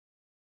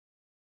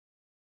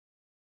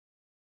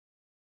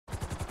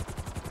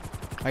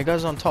Are you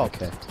guys on top?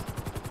 Okay.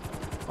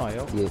 Oh,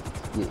 yo. You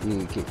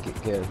get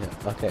in here.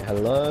 Okay,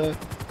 hello.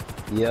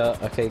 Yeah.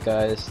 Okay,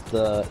 guys.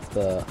 The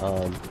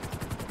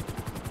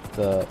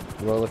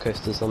roller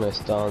coaster's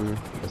almost done.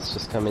 It's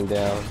just coming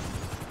down.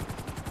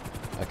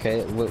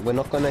 Okay, we're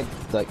not gonna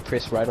like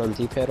press right on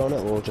D-pad on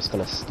it. We're just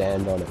gonna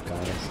stand on it,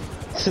 guys.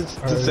 This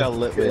is how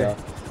lit we are.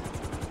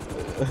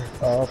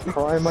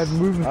 Prime, I'm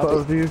moving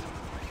fast, dude.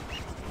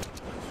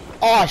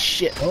 Oh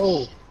shit!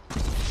 Oh.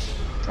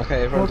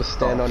 Okay, everyone just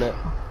stand on it.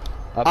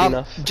 Up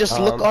enough. Just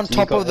look on so you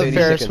top got of the 30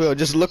 Ferris seconds. wheel.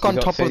 Just look on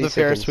got top of 30 the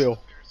Ferris seconds.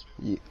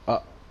 wheel.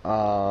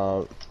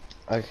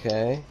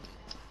 Okay.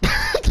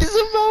 There's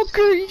a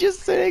Valkyrie just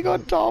sitting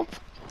on top.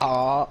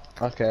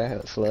 Okay,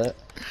 that's lit.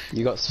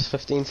 You got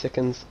 15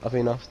 seconds up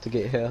enough to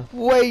get here.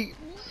 Wait.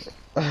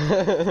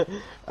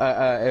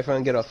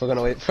 Everyone get off. We're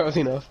gonna wait for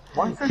enough.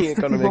 Why is there He ain't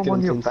gonna sticky make bomb it on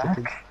in your 10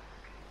 seconds. back?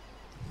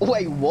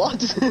 Wait,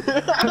 what?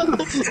 I'm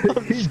Sticky bomb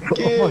on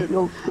scared.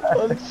 your back.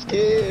 I'm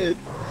scared.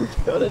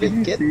 How did Can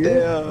you it get see it?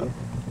 there?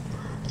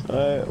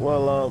 Alright,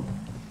 well,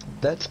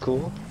 that's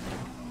cool.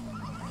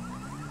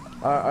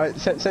 Alright,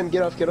 Sam,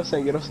 get off,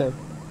 Sam, get off, Sam.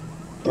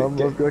 I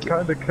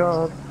kinda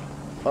can't.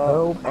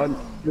 Help,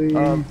 Please.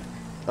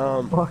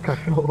 Fuck, I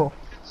fell off.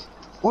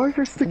 Why is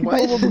there sticky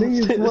why bomb on me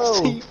is as there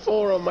well?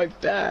 C4 on my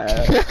back?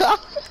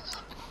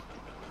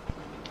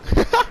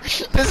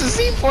 There's a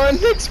C4 in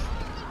next.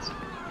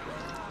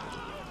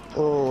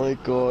 Oh my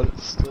god,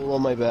 it's still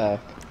on my back.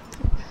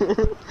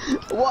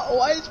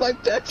 Why is my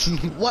back?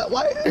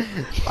 Why?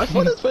 I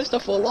thought it's supposed to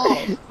fall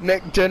off.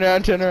 Nick, turn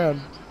around, turn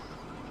around.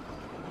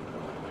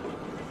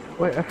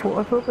 Wait, I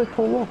thought they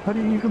fall off. How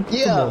do you even put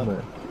Yeah. them on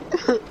there?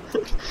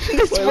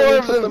 There's Wait, four let me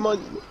of put them. them on.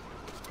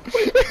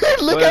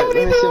 Look Wait, how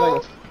many let me see there if I are.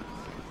 can.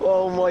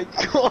 Oh my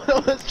god, I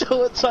was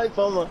still a type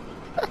bomber.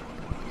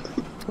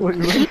 Wait,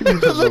 where can you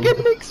put Look them?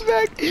 at Nick's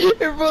back.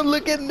 Everyone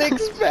look at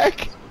Nick's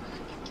back.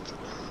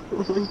 Oh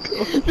my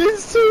god.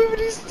 There's so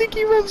many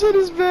sticky bombs on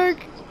his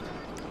back.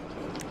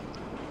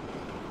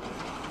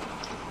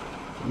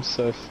 I'm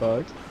so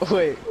fucked.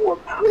 Wait.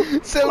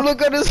 Sam,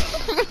 look at his.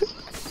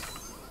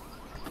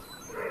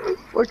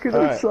 Fucking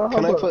Alright, can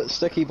I Osama. put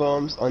sticky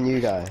bombs on you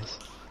guys?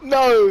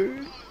 No.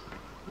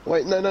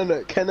 Wait,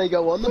 no. Can they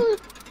go on though?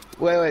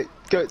 Wait.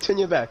 Go, turn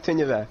your back. Can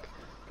they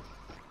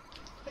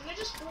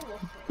just fall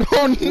off?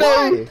 Oh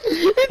no. Why?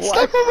 It's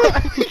Why? stuck on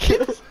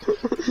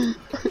my.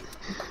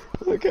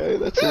 Okay,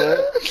 that's it.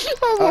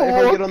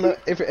 Everyone get on the.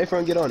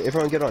 Everyone get on.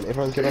 Everyone get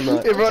on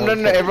the. Everyone,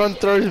 no, everyone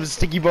throws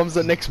sticky bombs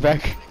at Nick's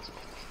back.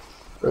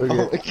 Oh Okay.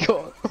 my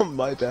god, on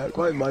my back.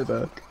 Why my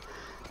back?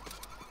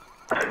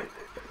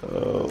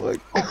 Oh my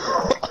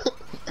god.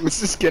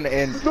 This is gonna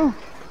end.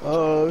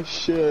 Oh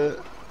shit.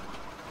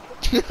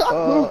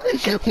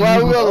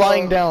 While we were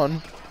lying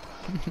down.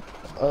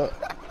 Oh,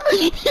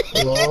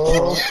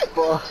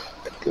 fuck.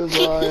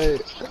 Goodbye.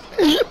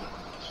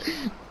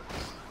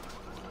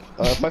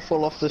 If I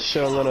fall off this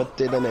show, I'm gonna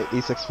detonate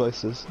these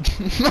explosives.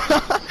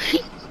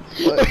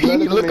 But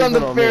none of them Look on even the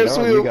me, Ferris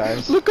they're on you wheel.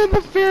 guys. Look on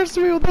the Ferris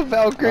wheel. The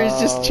Valkyrie's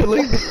just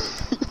chilling.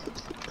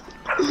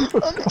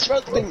 I'm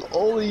trusting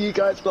all of you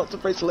guys not to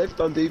press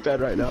left on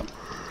D-pad right now.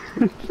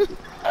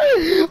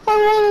 I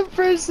wanna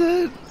press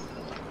it.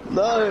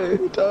 No,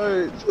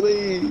 don't,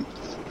 please.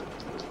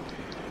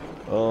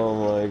 Oh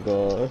my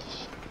gosh.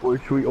 Or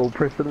should we all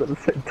press it at the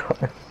same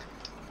time?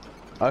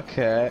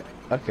 Okay.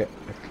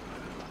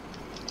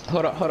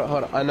 Hold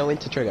on. I know when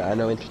to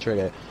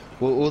trigger.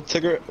 We'll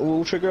trigger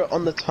it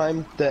on the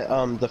time that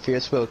the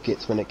Ferris wheel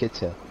gets when it gets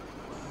here.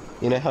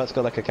 You know how it's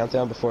got like a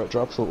countdown before it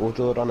drops? We'll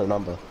do it on a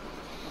number.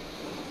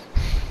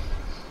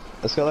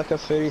 It's got like a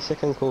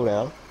 30-second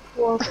cooldown.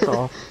 What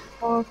the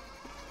fuck?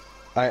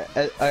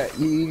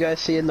 You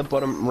guys see in the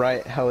bottom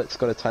right how it's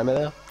got a timer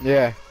there?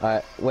 Yeah.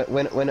 Alright,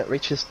 when it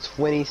reaches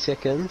 20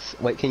 seconds,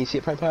 wait, can you see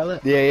it, Prime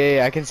Pilot?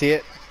 Yeah, I can see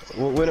it.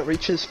 When it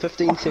reaches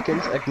 15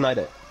 seconds, ignite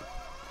it.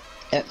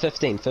 At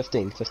 15.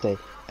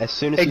 As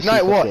soon as you see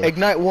Ignite what? 15.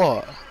 Ignite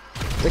what?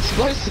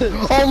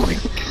 Explosives! Oh my.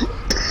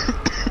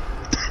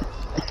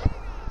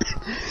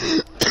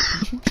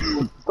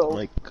 Oh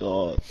my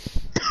god.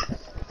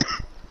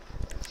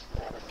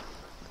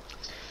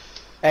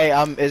 Hey,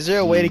 is there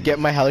a way to get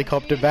my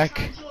helicopter back?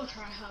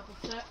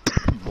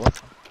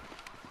 What?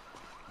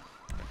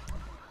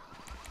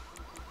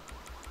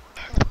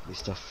 We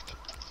stuffed.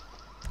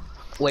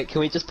 Wait,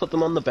 can we just put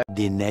them on the back?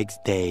 The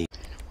next day.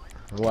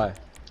 Why?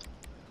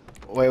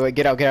 Wait,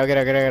 get out.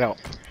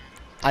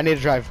 I need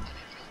to drive.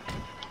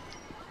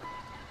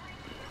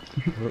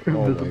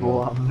 Invisible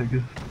arm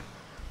niggas.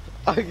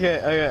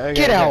 Okay.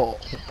 Get out!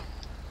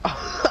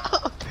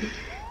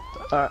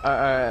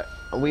 Alright.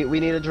 We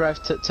need to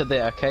drive to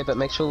there, okay? But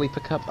make sure we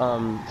pick up,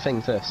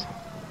 thing first.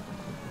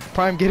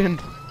 Prime, get in.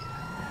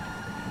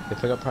 Okay,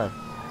 pick up Prime.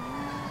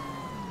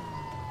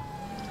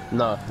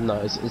 No,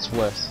 it's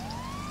worse.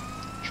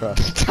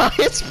 Trust.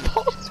 Tire's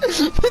fault.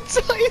 The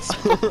tire's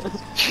fault.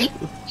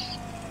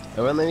 It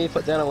won't let me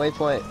put down a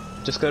waypoint.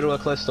 Just go to a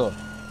closed door.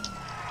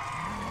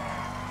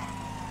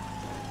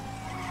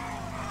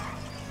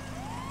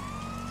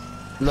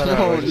 No,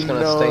 we're just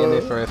gonna stay in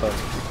there forever.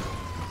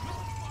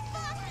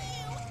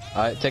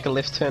 Alright, take a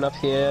left turn up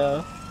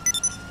here.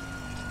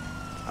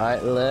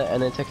 Alright,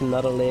 and then take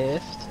another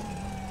left.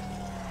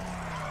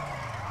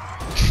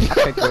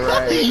 Okay,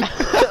 great.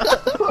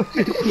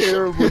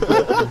 Terrible.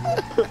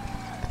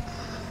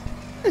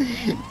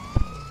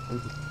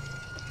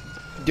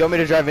 Do you want me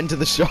to drive into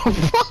the shop?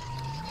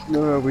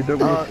 No, we don't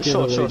want to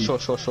Sure.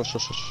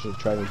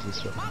 Drive into the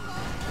store.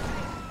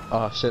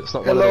 Oh shit, it's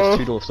not one of Hello? those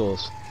two-door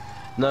stores.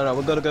 No,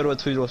 we've got to go to a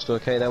two-door store,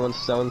 okay? That one's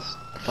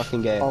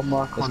fucking gay. I'll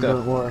mark Let's one, go.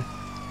 don't worry.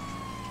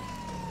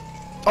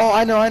 Oh,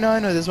 I know.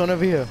 There's one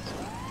over here.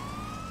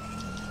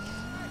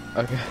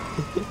 Okay.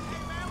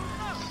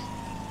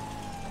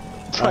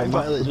 Prime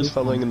Pilot just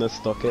following in the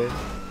stockade.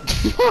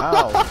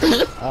 Ow.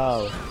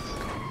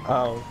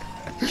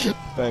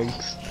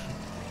 Thanks.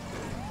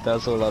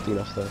 That's all up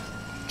enough though.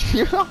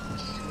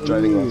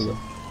 Driving also.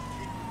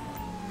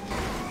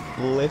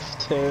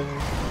 Left turn.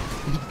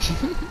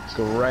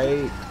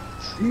 Great.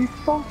 Are you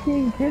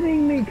fucking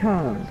kidding me,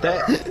 cunt?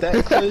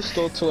 That closed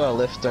door to our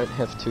left don't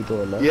have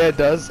two-door, no? Yeah, it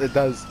does.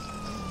 Does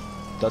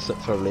Does it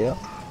for Leah?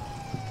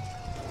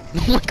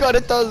 Oh my god,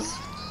 it does.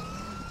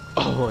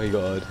 Oh my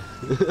god.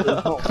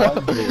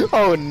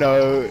 Oh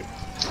no.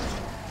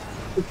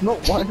 It's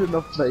not wide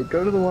enough, mate.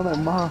 Go to the one I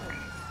marked.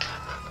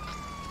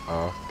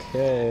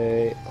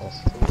 Okay, I'll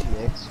see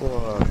the next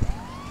one.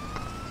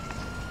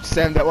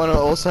 Sam, that one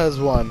also has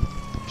one.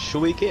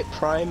 Should we get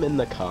Prime in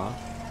the car?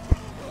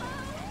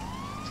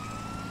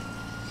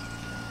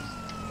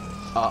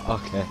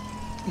 Okay.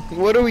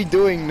 What are we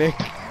doing, Nick?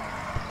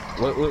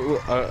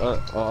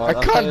 I'll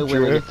can't tell you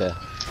when we drift. get there.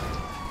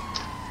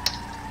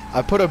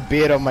 I put a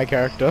beard on my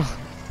character.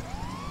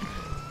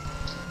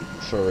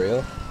 For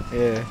real?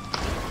 Yeah.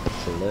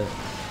 For lit.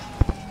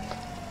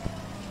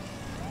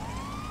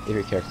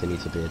 Every character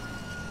needs a beard.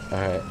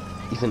 Alright,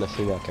 even the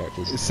female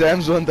characters.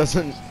 Sam's one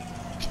doesn't.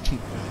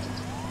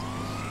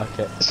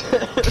 Okay.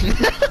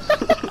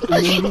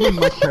 Remember when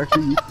my character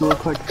used to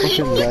look like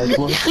fucking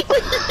Laszlo?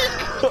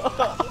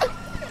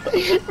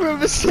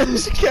 Remember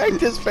Sam's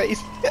character's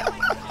face?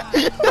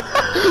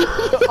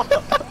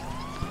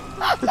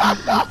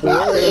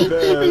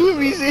 Let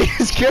me see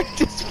his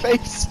character's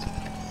face.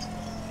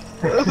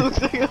 That looks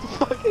like a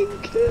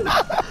fucking kid.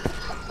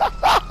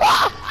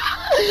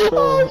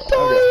 I'm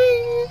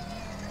dying.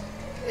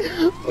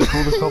 I'll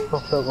pull the cops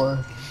off that way.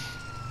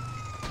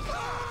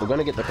 We're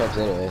gonna get the cops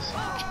anyways.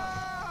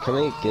 Can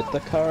we get the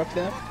car up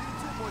there?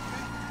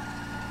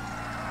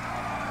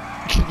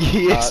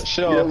 Yes.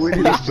 Sure. Yeah, we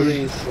need Yes, to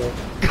please.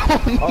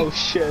 Oh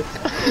shit.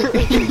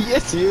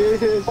 Yes.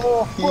 Yes.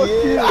 Oh, fuck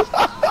Yes.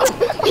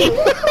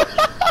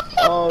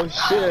 Oh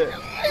shit.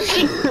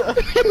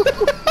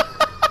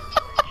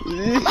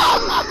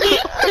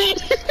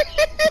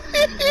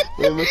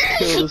 We must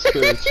kill this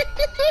bitch.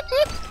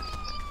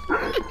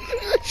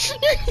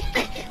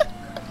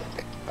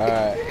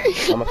 Alright,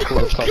 I'ma call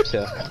the cops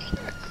here.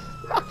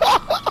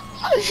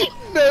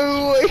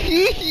 No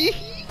way.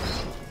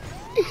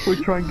 We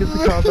try and get the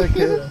car back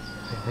here.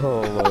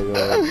 Oh my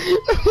god.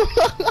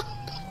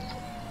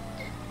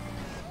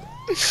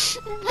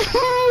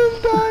 I'm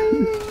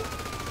dying.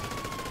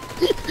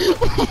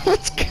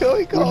 What's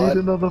going We need on?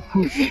 another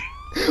push.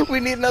 We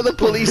need another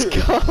police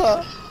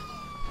car.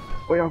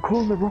 Wait, I'm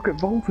calling the Rocket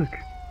Baltic.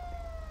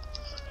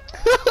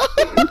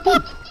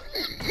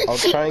 I'll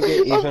try and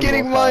get even I'm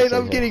getting more mine. cars in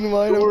I'm here. getting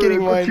mine. Don't I'm worry,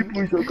 getting I got you, mine.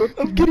 boys, I got you.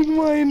 I'm getting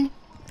mine.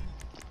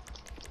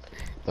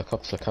 The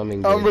cops are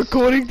coming. I'm boys.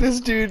 recording this,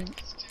 dude.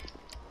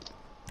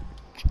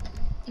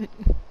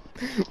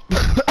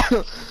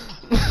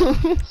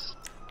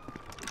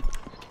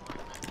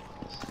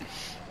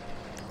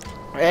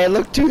 Hey,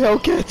 look, 2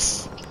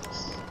 Hellcats.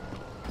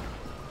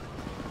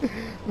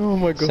 Oh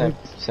my god.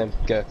 Sam,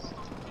 go.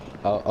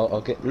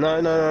 I'll get. No.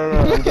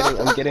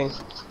 I'm getting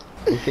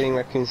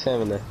Raccoon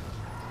Sam in there.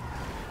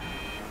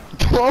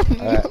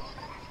 Alright,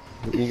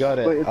 you got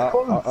it. Wait, it's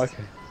closed.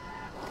 Okay.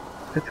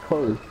 It's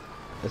closed.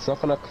 It's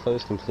not gonna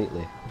close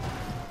completely.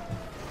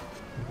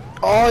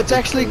 Oh, it's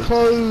actually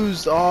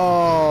closed. They can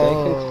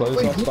Oh, close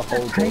Wait, off the what's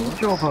whole that paint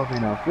door. job of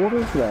enough? What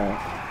is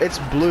that? it's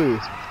blue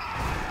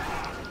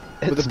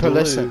with It's a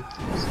pearlescent.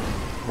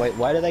 blue. Wait,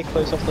 why do they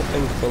close off the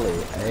thing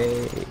fully?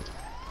 Hey.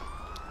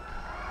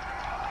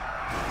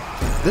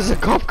 There's a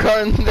cop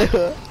car in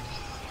there.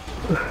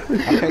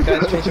 Okay,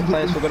 guys, change your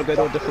plans. We're gonna go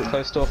to a different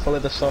close door. Follow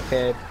the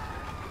stockade.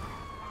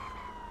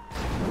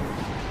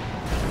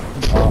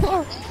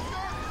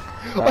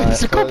 Oh,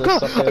 there's a follow cop the car.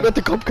 stockade. I got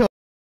the cop car.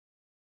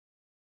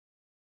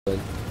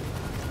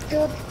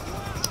 Good.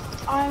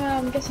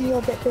 I'm guessing you're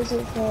a bit busy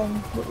with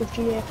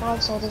GTA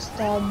 5, so I'll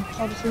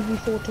just leave you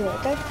 4 to it,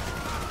 okay?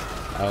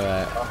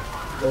 Alright,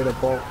 Later,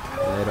 Bolt.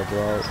 later,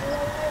 bro.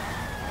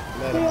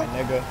 Later, my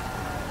nigga.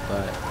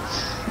 Bye.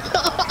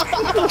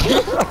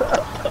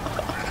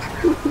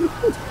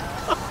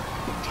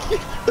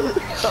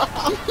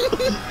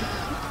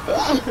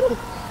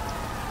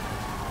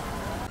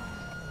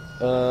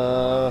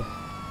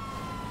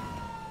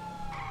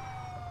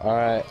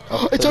 Alright.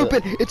 It's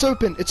open. It's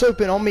open. It's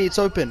open. On me. It's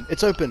open.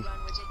 It's open.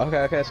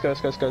 Okay, let's go.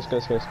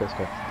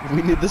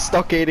 We need the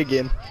stockade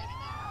again.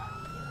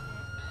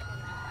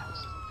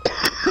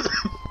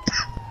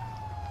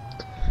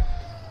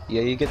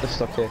 Yeah, you get the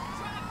stock here.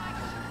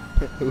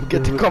 Who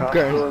get the There's a cop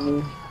car gun? for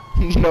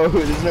me. No,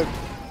 there's no.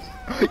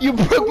 You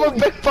broke my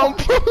back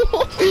bumper.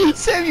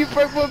 Sam, you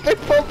broke my back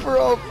bumper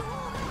off.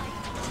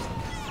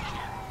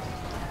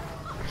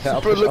 Yeah,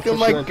 Bro, look at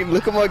you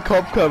in. my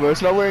cop cover.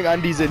 It's not wearing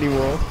undies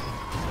anymore.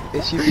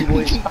 SUV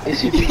boys,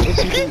 SUV,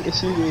 SUV,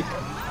 SUV,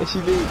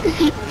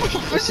 SUV,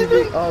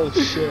 SUV. Oh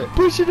shit.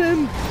 Push it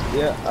in.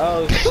 Yeah.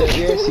 Oh shit.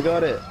 Yes, you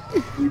got it.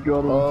 You got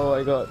him. Oh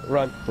my god.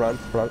 Run, run,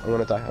 run. I'm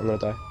gonna die. I'm gonna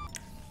die.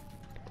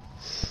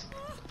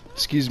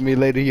 Excuse me,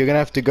 lady. You're gonna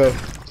have to go.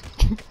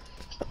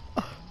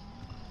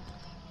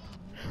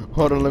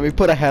 Hold on. Let me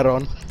put a hat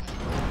on.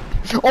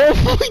 Oh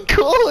my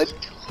god.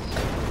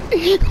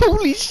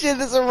 Holy shit,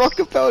 there's a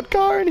rocket-powered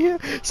car in here.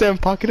 Sam,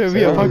 park it over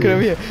here, park it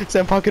over here.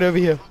 Sam, park it over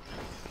here.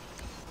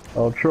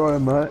 I'll try,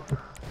 mate.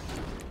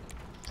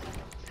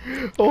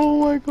 Oh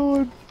my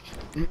god.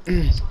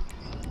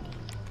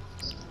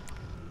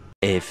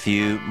 A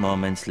few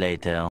moments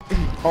later.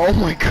 Oh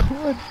my god.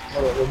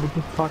 Hold on, let me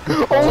just park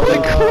this Oh my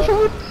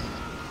god.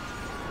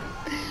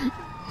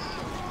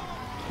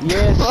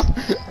 Yes.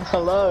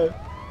 Hello.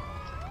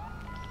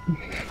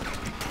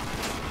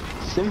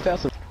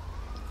 Sim1000.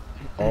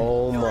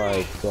 Oh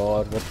my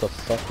god, what the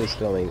fuck is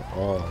going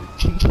on?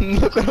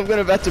 Look what I'm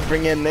about to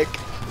bring in, Nick.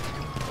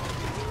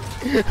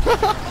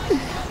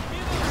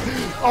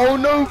 Oh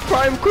no,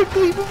 Prime,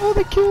 quickly before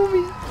they kill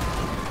me.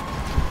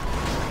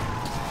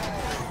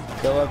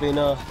 Go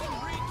Abina.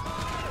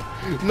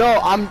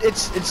 No,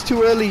 it's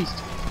too early.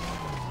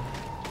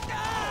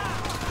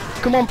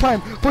 Come on,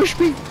 Prime, push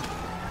me.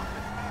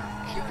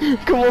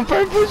 Come on,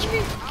 Prime, push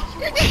me.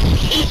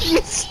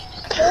 Yes.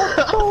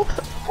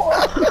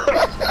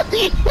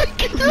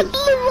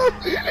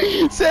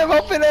 Sam,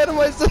 up and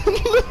atomize it.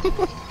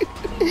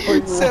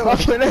 Sam, up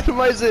and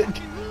atomize it.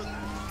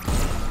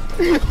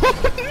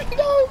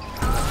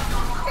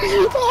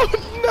 Oh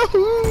no!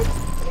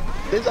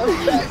 There's a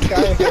fat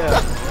guy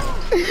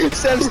here.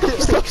 Sam,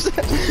 stop,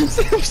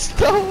 Sam,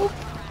 stop!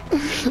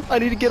 I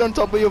need to get on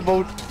top of your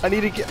boat. I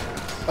need to get.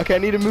 Okay, I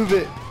need to move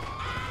it.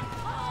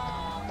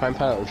 Prime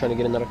pilot, we're trying to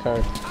get another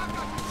car.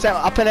 Sam,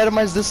 up and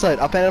atomize this side.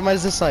 Up and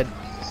atomize this side.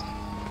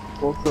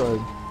 What side?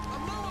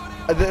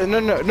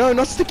 No,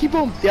 not sticky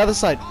bomb. The other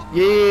side.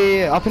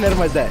 Yeah. Up and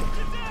atomize that.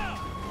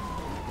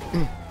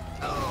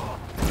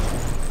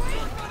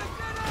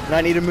 Now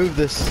I need to move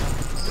this.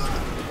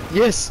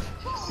 Yes.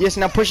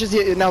 Now push it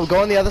here. Now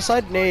go on the other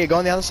side. Yeah, go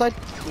on the other side.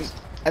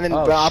 And then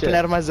up and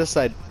atomize this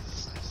side.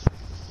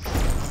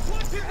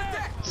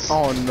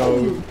 Oh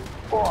no.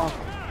 Oh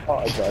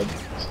my god.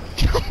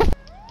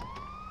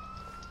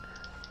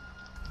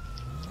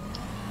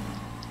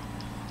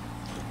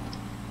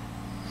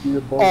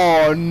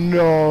 Oh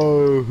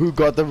no! Who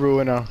got the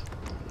ruiner?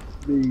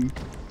 Me.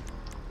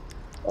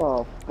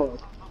 Oh fuck.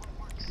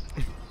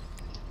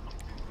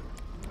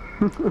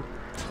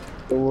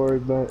 Don't worry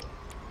about it.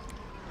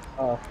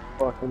 Oh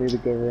fuck, I need to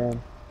go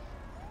around.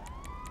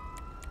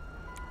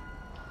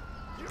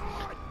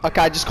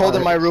 Okay, I just called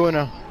him my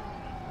ruiner.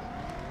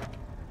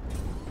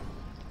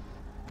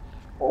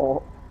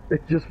 Oh,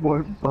 it just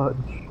won't budge.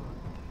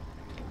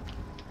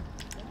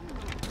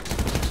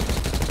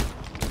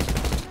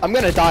 I'm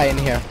gonna die in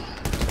here.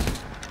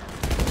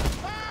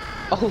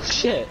 Oh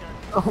shit.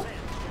 Oh,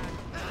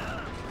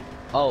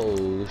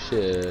 Oh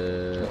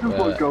shit. you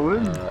won't go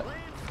in.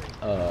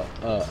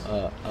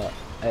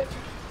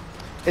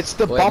 It's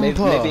the Wait,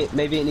 bumper.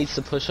 maybe it needs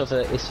to push off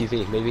an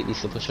SUV. Maybe it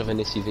needs to push off an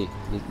SUV.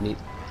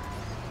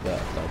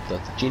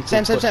 The gene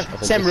Sam, push off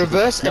an Sam, SUV.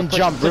 reverse No, and push-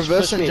 jump. push-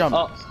 Reverse push and me. jump.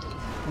 Oh,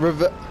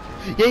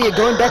 Yeah,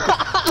 going back.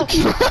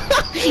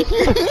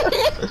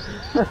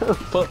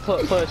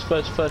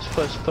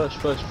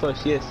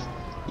 push.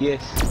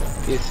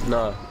 Yes.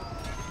 No.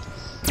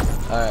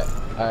 Alright.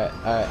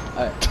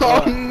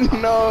 Oh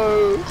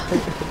no.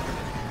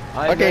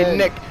 I Okay,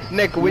 meant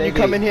Nick, when you maybe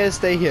come in here,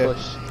 stay here.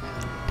 Push.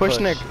 Push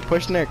Nick.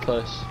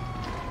 Push.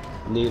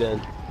 Need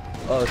in.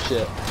 Oh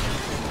shit.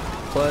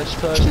 Push.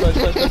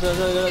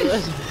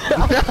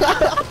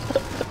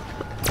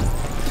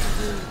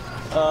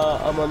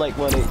 I'm on like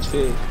 1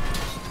 HP.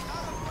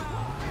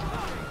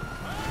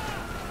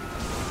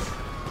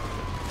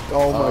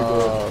 Oh my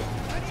god.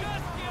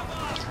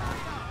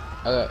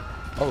 Okay.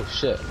 Oh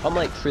shit. I'm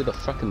like through the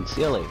fucking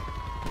ceiling.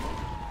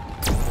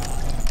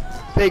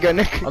 There you go,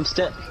 Nick. I'm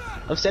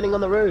standing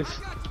on the roof.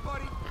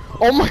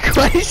 Oh my god,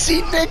 I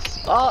see Nick.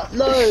 Oh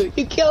no,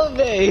 you killed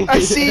me. I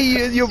see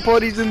you. Your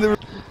body's in the.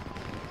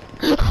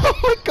 Oh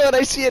my god,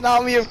 I see an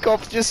army of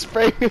cops just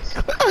spraying a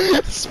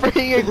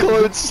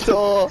clothes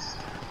store.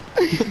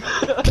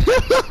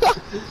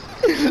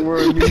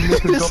 Bro,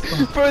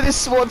 this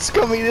SWAT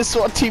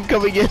team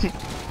coming in.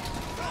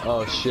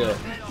 Oh shit.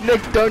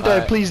 Nick, don't die,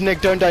 Alright. please,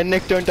 Nick, don't die,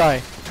 Nick, don't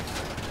die.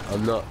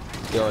 I'm not.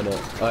 Yo, no.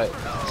 Alright.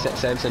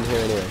 Samson here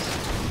anyways.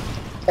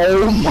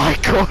 Oh my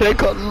god, I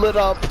got lit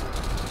up.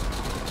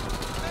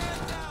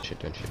 Shit,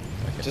 don't shoot.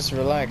 Okay. Just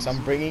relax,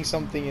 I'm bringing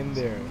something in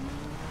there.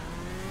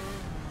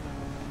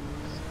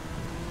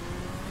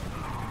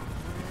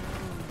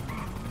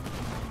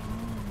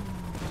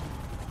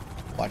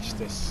 Watch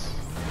this.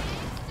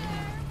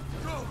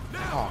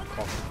 Oh,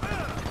 cock.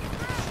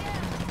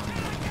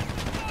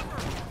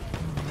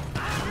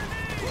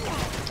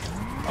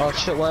 Oh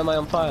shit, why am I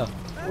on fire?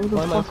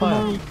 Why am I on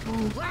fire?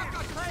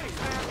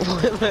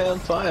 Why am I on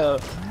fire?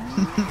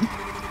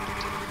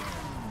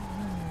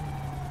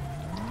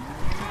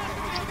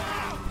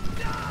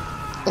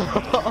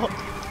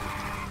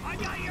 I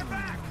got your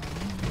back.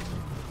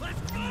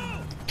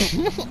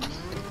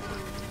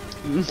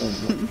 Let's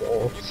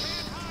go.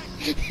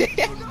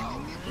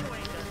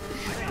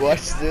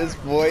 Watch this,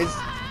 boys.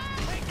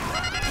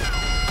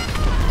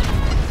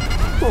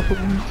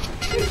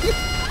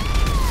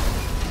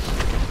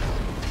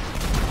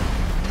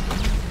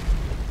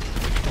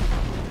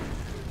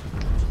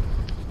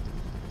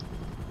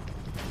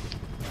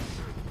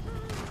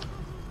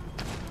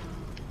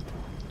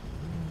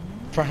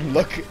 Brian,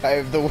 look, I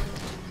have the.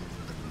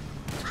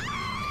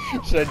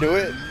 Should I do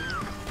it?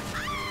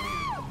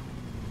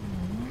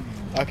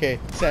 Okay,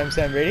 Sam,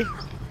 ready?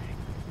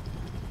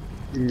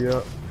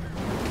 Yeah.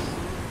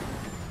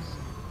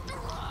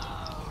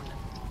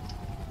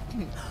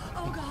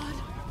 Oh God!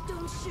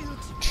 Don't shoot.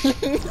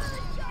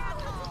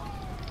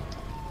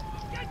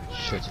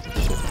 Shit.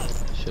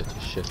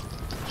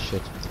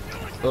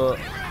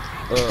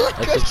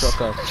 I took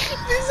shotgun.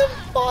 There's a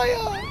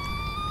fire!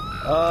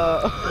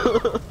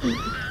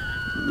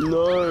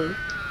 No.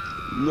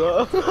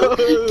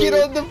 Get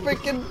on the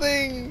freaking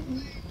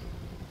thing!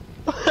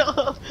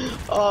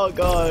 Oh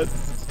god.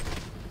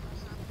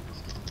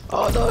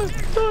 Oh no.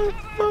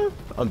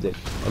 I'm dead.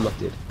 I'm not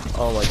dead.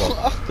 Oh my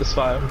god. There's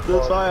fire.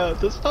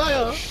 There's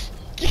fire.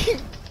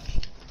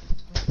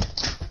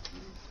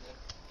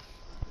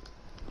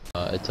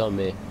 It's on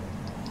me.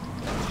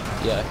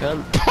 Yeah, I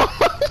can.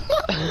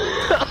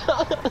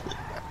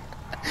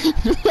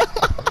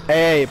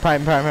 Hey,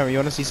 Prime, you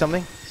wanna see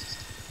something?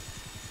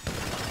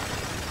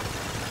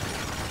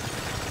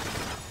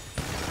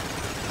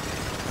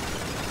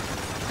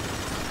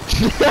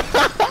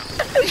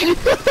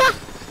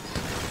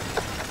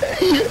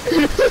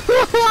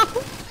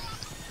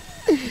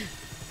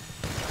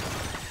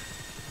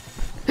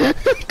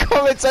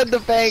 Come inside the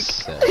bank.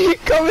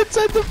 Come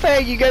inside the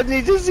bank. You guys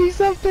need to see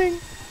something.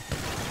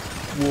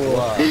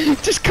 Whoa.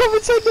 Just come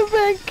inside the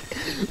bank.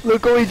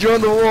 Look what we drew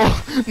on the wall.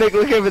 Nick,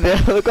 look over there.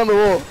 Look on the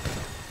wall.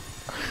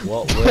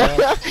 What? Where?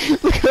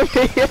 Look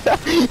over here.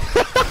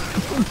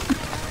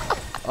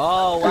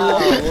 Oh wow.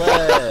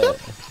 Where?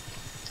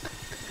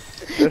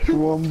 That's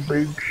one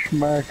big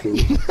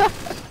schmacky.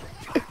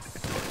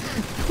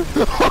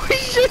 Oh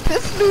shit,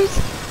 that's loose.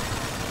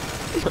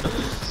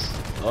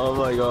 Oh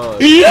my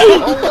god.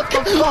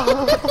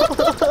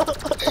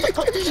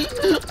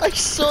 I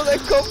saw that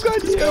cop car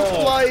just go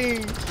Yeah.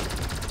 flying.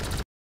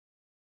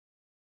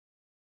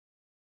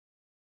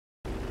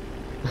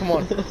 Come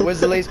on, where's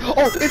the laser?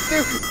 Oh, it's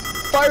there!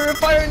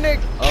 Fire, Nick!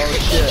 Oh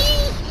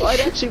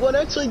shit. One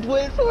actually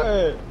went for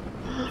it.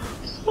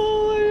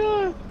 Oh my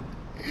god.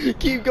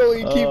 Keep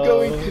going.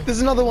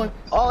 There's another one.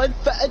 Oh,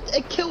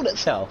 it killed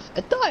itself.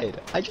 It died.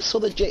 I just saw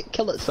the jet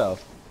kill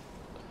itself.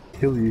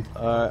 Kill you.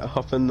 Alright,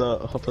 hop in the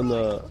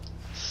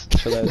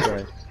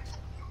Chalazo.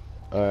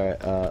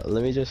 Alright,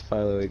 let me just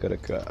find where we gotta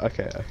go.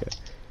 Okay.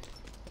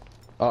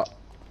 Oh,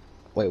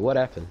 wait, what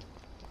happened?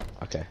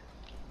 Okay.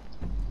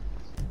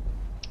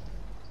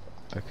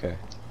 Do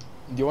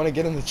you want to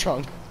get in the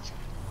trunk?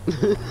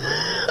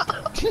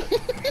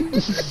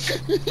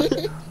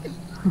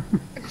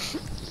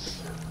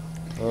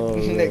 Oh,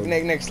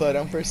 Nick, slow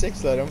down for a sec.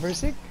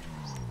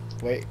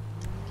 Wait.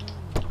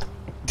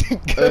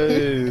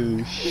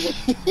 Oh,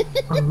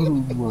 Oh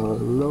my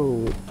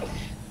lord.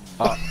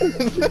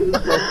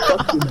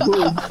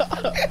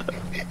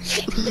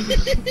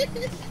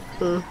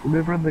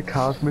 Remember in the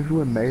cars movie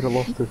when Mater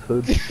lost his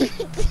hood?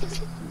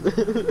 That's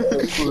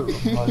what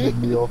it reminded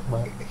me of,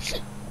 mate.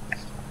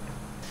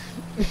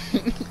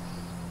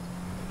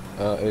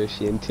 oh,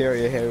 the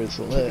interior hair is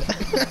lit.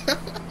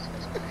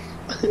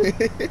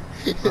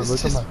 Bro,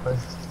 look at my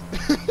face.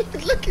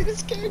 Look at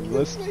his character.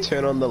 Let's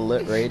turn on the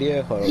lit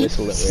radio. Hold on, where's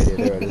the lit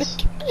radio? There it is.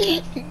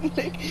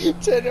 Nick,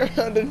 turn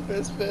around in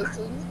first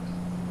person.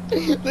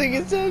 Look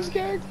at Sam's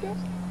character.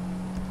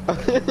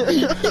 Can you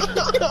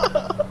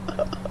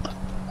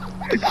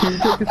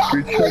take a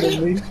screenshot of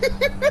me?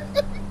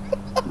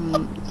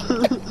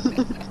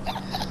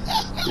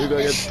 You're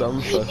gonna get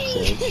dumb fucked,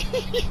 Sam.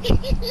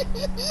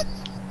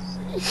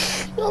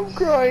 I'm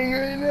crying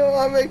right now.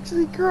 I'm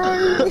actually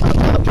crying.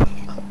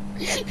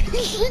 Look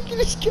at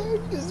his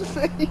character's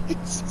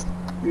face.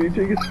 Can you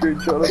take a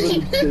screenshot of it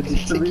and send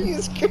it to me? Taking a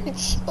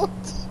screenshot.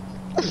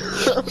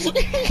 Look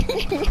at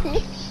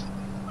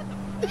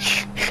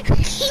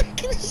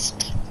his character's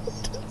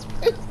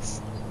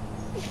face.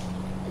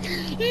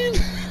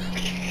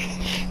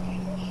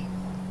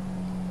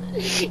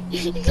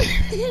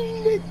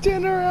 Nick,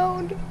 turn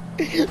around.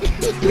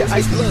 Yeah, I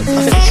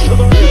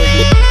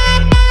look.